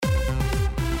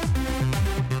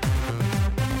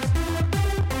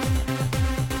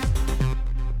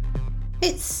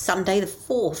It's Sunday the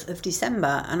 4th of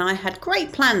December and I had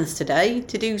great plans today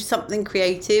to do something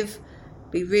creative,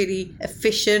 be really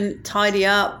efficient, tidy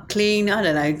up, clean, I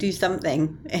don't know, do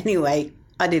something. Anyway,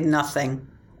 I did nothing.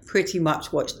 Pretty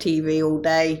much watched TV all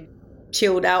day,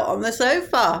 chilled out on the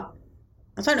sofa.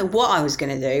 I don't know what I was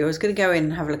going to do. I was going to go in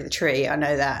and have a look at the tree. I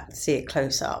know that, see it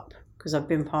close up, because I've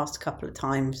been past a couple of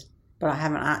times, but I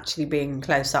haven't actually been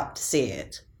close up to see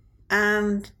it.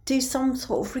 And do some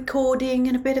sort of recording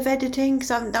and a bit of editing, because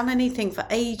I haven't done anything for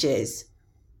ages.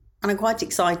 And I'm quite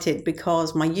excited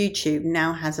because my YouTube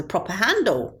now has a proper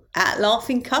handle, at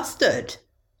Laughing Custard,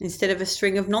 instead of a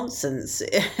string of nonsense.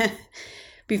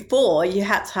 Before, you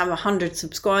had to have 100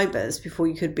 subscribers before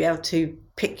you could be able to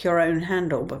pick your own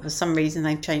handle, but for some reason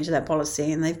they've changed their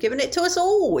policy and they've given it to us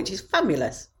all, which is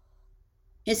fabulous.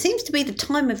 It seems to be the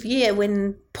time of year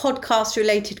when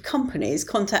podcast-related companies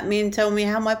contact me and tell me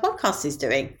how my podcast is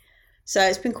doing. So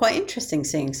it's been quite interesting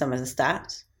seeing some of the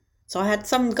stats. So I had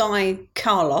some guy,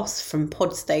 Carlos from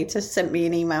Podstatus, sent me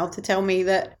an email to tell me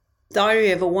that Diary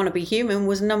of a Wannabe Human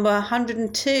was number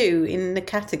 102 in the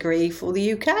category for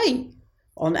the UK.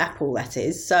 On Apple, that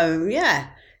is. So, yeah,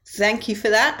 thank you for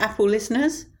that, Apple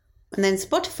listeners. And then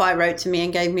Spotify wrote to me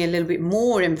and gave me a little bit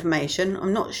more information.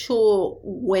 I'm not sure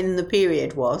when the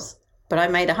period was, but I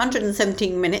made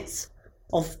 117 minutes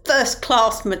of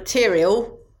first-class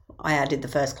material. I added the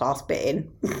first-class bit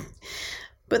in.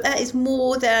 But that is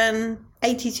more than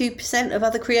 82% of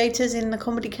other creators in the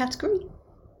comedy category.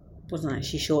 Wasn't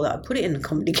actually sure that I put it in the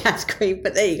comedy category,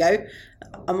 but there you go.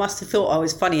 I must have thought I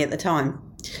was funny at the time.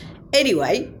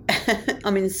 Anyway,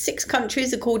 I'm in 6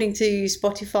 countries according to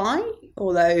Spotify,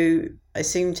 although I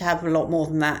seem to have a lot more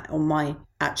than that on my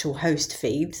actual host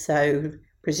feed, so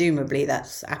presumably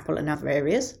that's Apple and other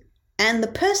areas. And the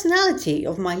personality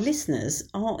of my listeners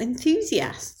are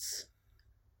enthusiasts.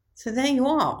 So there you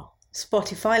are,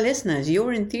 Spotify listeners,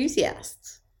 you're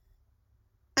enthusiasts.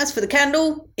 As for the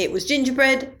candle, it was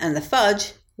gingerbread and the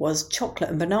fudge was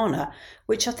chocolate and banana,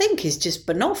 which I think is just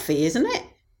banoffee, isn't it?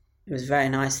 It was very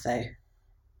nice though.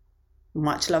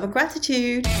 Much love and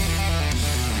gratitude.